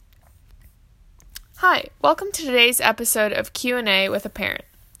Hi, welcome to today's episode of Q&A with a Parent.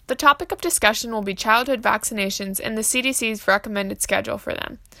 The topic of discussion will be childhood vaccinations and the CDC's recommended schedule for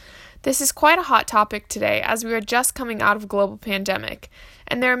them. This is quite a hot topic today as we are just coming out of a global pandemic,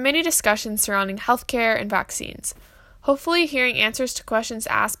 and there are many discussions surrounding healthcare and vaccines. Hopefully, hearing answers to questions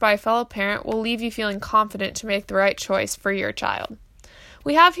asked by a fellow parent will leave you feeling confident to make the right choice for your child.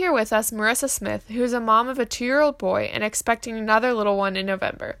 We have here with us Melisa Smith, who is a mom of a 2-year-old boy and expecting another little one in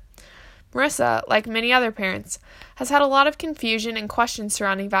November. Melisa, like many other parents, has had a lot of confusion and questions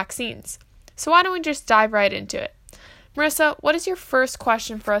surrounding vaccines. So why don't we just dive right into it? Melisa, what is your first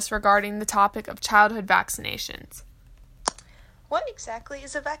question for us regarding the topic of childhood vaccinations? What exactly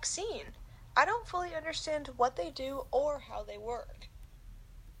is a vaccine? I don't fully understand what they do or how they work.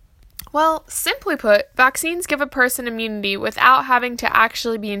 Well, simply put, vaccines give a person immunity without having to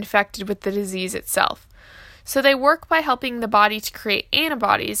actually be infected with the disease itself. So they work by helping the body to create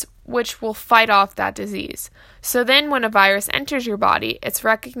antibodies, which will fight off that disease. So then when a virus enters your body, it's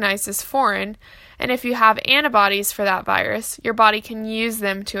recognized as foreign, and if you have antibodies for that virus, your body can use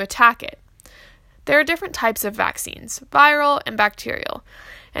them to attack it. There are different types of vaccines, viral and bacterial.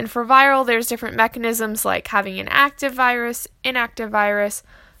 And for viral, there's different mechanisms like having an active virus, inactive virus,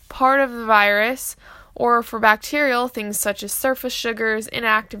 part of the virus, or for bacterial, things such as surface sugars,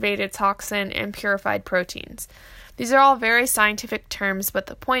 inactivated toxin, and purified proteins. These are all very scientific terms, but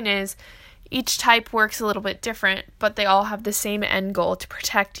the point is, each type works a little bit different, but they all have the same end goal to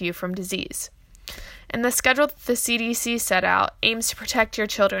protect you from disease. And the schedule that the CDC set out aims to protect your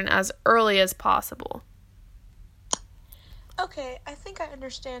children as early as possible. Okay, I think I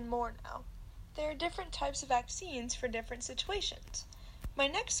understand more now. There are different types of vaccines for different situations. My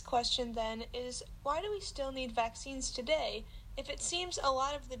next question then is, why do we still need vaccines today if it seems a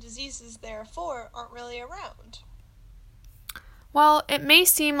lot of the diseases there are for aren't really around? Well, it may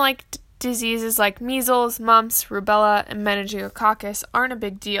seem like diseases like measles, mumps, rubella, and meningococcus aren't a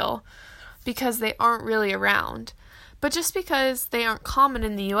big deal because they aren't really around. But just because they aren't common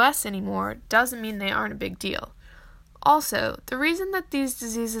in the U.S. anymore doesn't mean they aren't a big deal. Also, the reason that these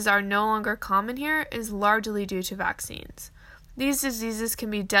diseases are no longer common here is largely due to vaccines. These diseases can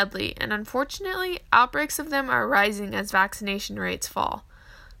be deadly, and unfortunately, outbreaks of them are rising as vaccination rates fall.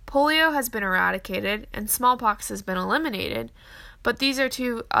 Polio has been eradicated, and smallpox has been eliminated, but these are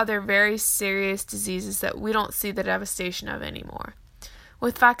two other very serious diseases that we don't see the devastation of anymore.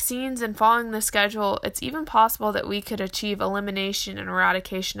 With vaccines and following the schedule, it's even possible that we could achieve elimination and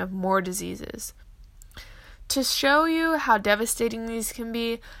eradication of more diseases. To show you how devastating these can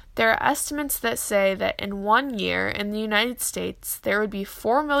be, there are estimates that say that in 1 year in the United States, there would be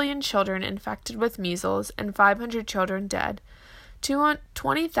 4 million children infected with measles and 500 children dead,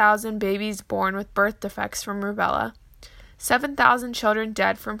 20,000 babies born with birth defects from rubella, 7,000 children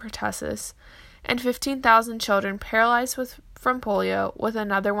dead from pertussis, and 15,000 children paralyzed from polio, with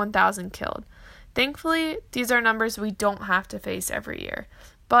another 1,000 killed. Thankfully, these are numbers we don't have to face every year,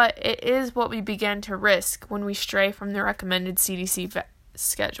 but it is what we begin to risk when we stray from the recommended CDC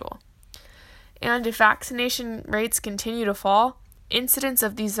schedule. And if vaccination rates continue to fall, incidence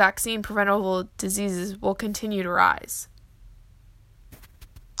of these vaccine-preventable diseases will continue to rise.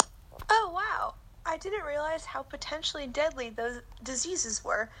 Oh, wow! I didn't realize how potentially deadly those diseases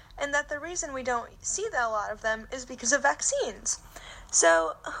were, and that the reason we don't see a lot of them is because of vaccines.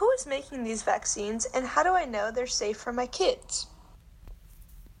 So, who is making these vaccines, and how do I know they're safe for my kids?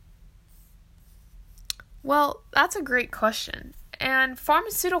 Well, that's a great question. And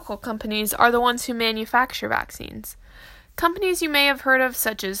pharmaceutical companies are the ones who manufacture vaccines. Companies you may have heard of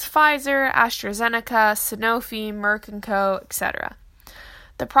such as Pfizer, AstraZeneca, Sanofi, Merck & Co., etc.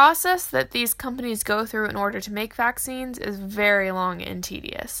 The process that these companies go through in order to make vaccines is very long and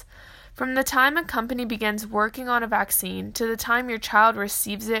tedious. From the time a company begins working on a vaccine to the time your child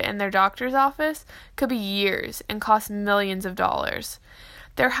receives it in their doctor's office could be years and cost millions of dollars.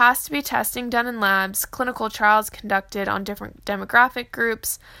 There has to be testing done in labs, clinical trials conducted on different demographic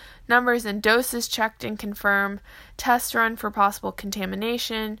groups, numbers and doses checked and confirmed, tests run for possible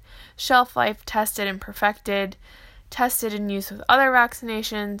contamination, shelf life tested and perfected, tested in use with other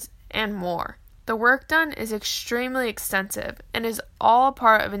vaccinations, and more. The work done is extremely extensive and is all a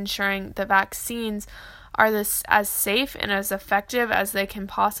part of ensuring the vaccines are as safe and as effective as they can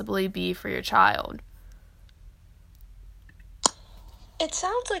possibly be for your child. It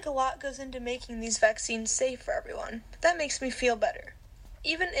sounds like a lot goes into making these vaccines safe for everyone. That makes me feel better.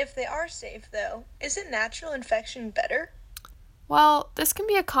 Even if they are safe, though, isn't natural infection better? Well, this can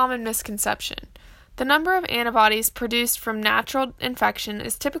be a common misconception. The number of antibodies produced from natural infection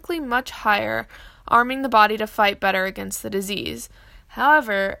is typically much higher, arming the body to fight better against the disease.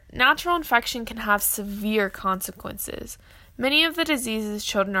 However, natural infection can have severe consequences. Many of the diseases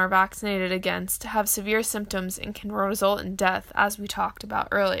children are vaccinated against have severe symptoms and can result in death, as we talked about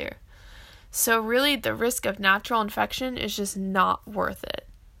earlier. So really, the risk of natural infection is just not worth it.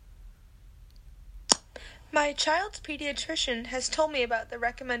 My child's pediatrician has told me about the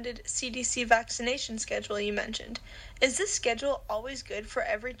recommended CDC vaccination schedule you mentioned. Is this schedule always good for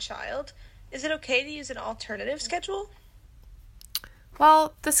every child? Is it okay to use an alternative schedule?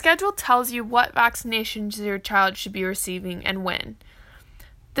 Well, the schedule tells you what vaccinations your child should be receiving and when.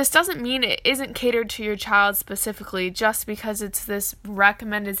 This doesn't mean it isn't catered to your child specifically just because it's this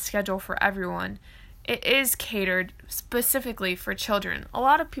recommended schedule for everyone. It is catered specifically for children. A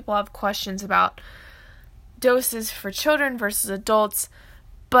lot of people have questions about doses for children versus adults,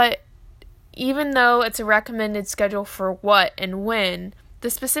 but even though it's a recommended schedule for what and when, the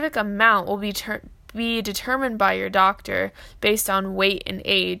specific amount will be determined by your doctor based on weight and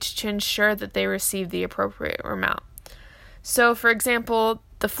age to ensure that they receive the appropriate amount. So, for example,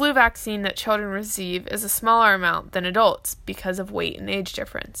 the flu vaccine that children receive is a smaller amount than adults because of weight and age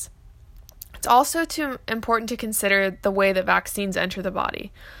difference. It's also important to consider the way that vaccines enter the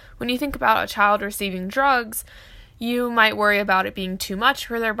body. When you think about a child receiving drugs, you might worry about it being too much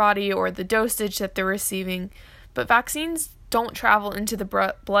for their body or the dosage that they're receiving, but vaccines don't travel into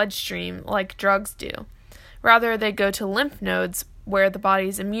the bloodstream like drugs do. Rather, they go to lymph nodes where the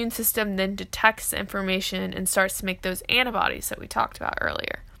body's immune system then detects information and starts to make those antibodies that we talked about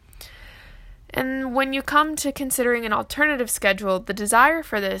earlier. And when you come to considering an alternative schedule, the desire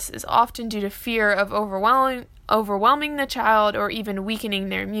for this is often due to fear of overwhelming the child or even weakening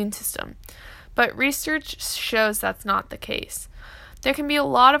their immune system. But research shows that's not the case. There can be a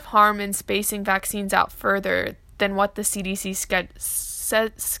lot of harm in spacing vaccines out further than what the CDC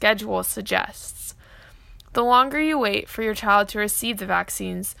schedule suggests. The longer you wait for your child to receive the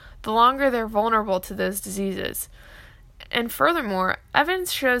vaccines, the longer they're vulnerable to those diseases. And furthermore,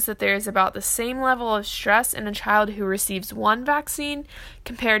 evidence shows that there is about the same level of stress in a child who receives one vaccine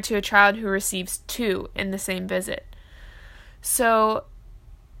compared to a child who receives two in the same visit. So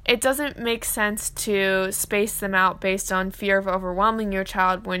it doesn't make sense to space them out based on fear of overwhelming your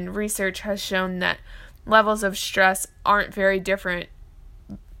child when research has shown that levels of stress aren't very different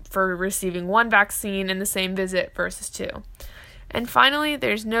for receiving one vaccine in the same visit versus two. And finally,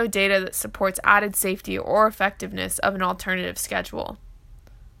 there's no data that supports added safety or effectiveness of an alternative schedule.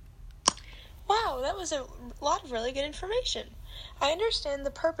 Wow, that was a lot of really good information. I understand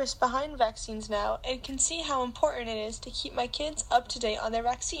the purpose behind vaccines now and can see how important it is to keep my kids up to date on their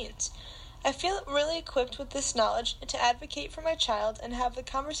vaccines. I feel really equipped with this knowledge to advocate for my child and have the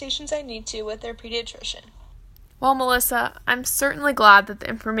conversations I need to with their pediatrician. Well, Melissa, I'm certainly glad that the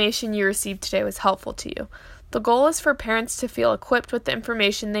information you received today was helpful to you. The goal is for parents to feel equipped with the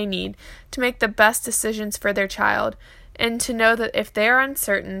information they need to make the best decisions for their child and to know that if they are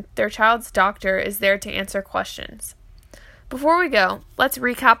uncertain, their child's doctor is there to answer questions. Before we go, let's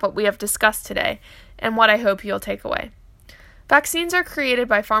recap what we have discussed today and what I hope you'll take away. Vaccines are created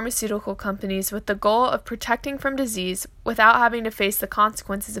by pharmaceutical companies with the goal of protecting from disease without having to face the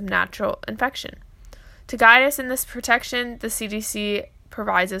consequences of natural infection. To guide us in this protection, the CDC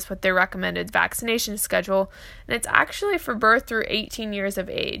provides us with their recommended vaccination schedule, and it's actually for birth through 18 years of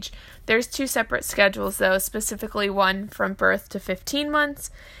age. There's two separate schedules, though, specifically one from birth to 15 months,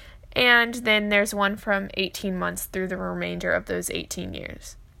 and then there's one from 18 months through the remainder of those 18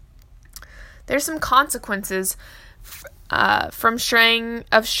 years. There's some consequences from straying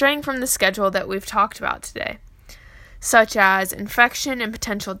from the schedule that we've talked about today, such as infection and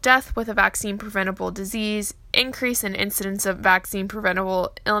potential death with a vaccine-preventable disease, increase in incidence of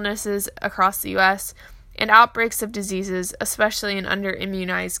vaccine-preventable illnesses across the U.S., and outbreaks of diseases, especially in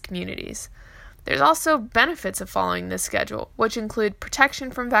under-immunized communities. There's also benefits of following this schedule, which include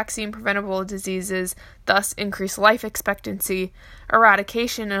protection from vaccine-preventable diseases, thus increased life expectancy,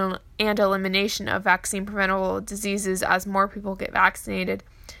 eradication and elimination of vaccine-preventable diseases as more people get vaccinated,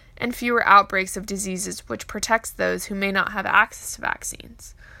 and fewer outbreaks of diseases, which protects those who may not have access to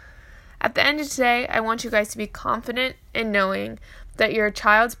vaccines. At the end of today, I want you guys to be confident in knowing that your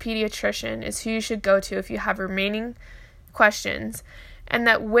child's pediatrician is who you should go to if you have remaining questions, and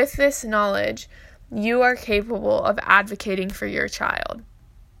that with this knowledge, you are capable of advocating for your child.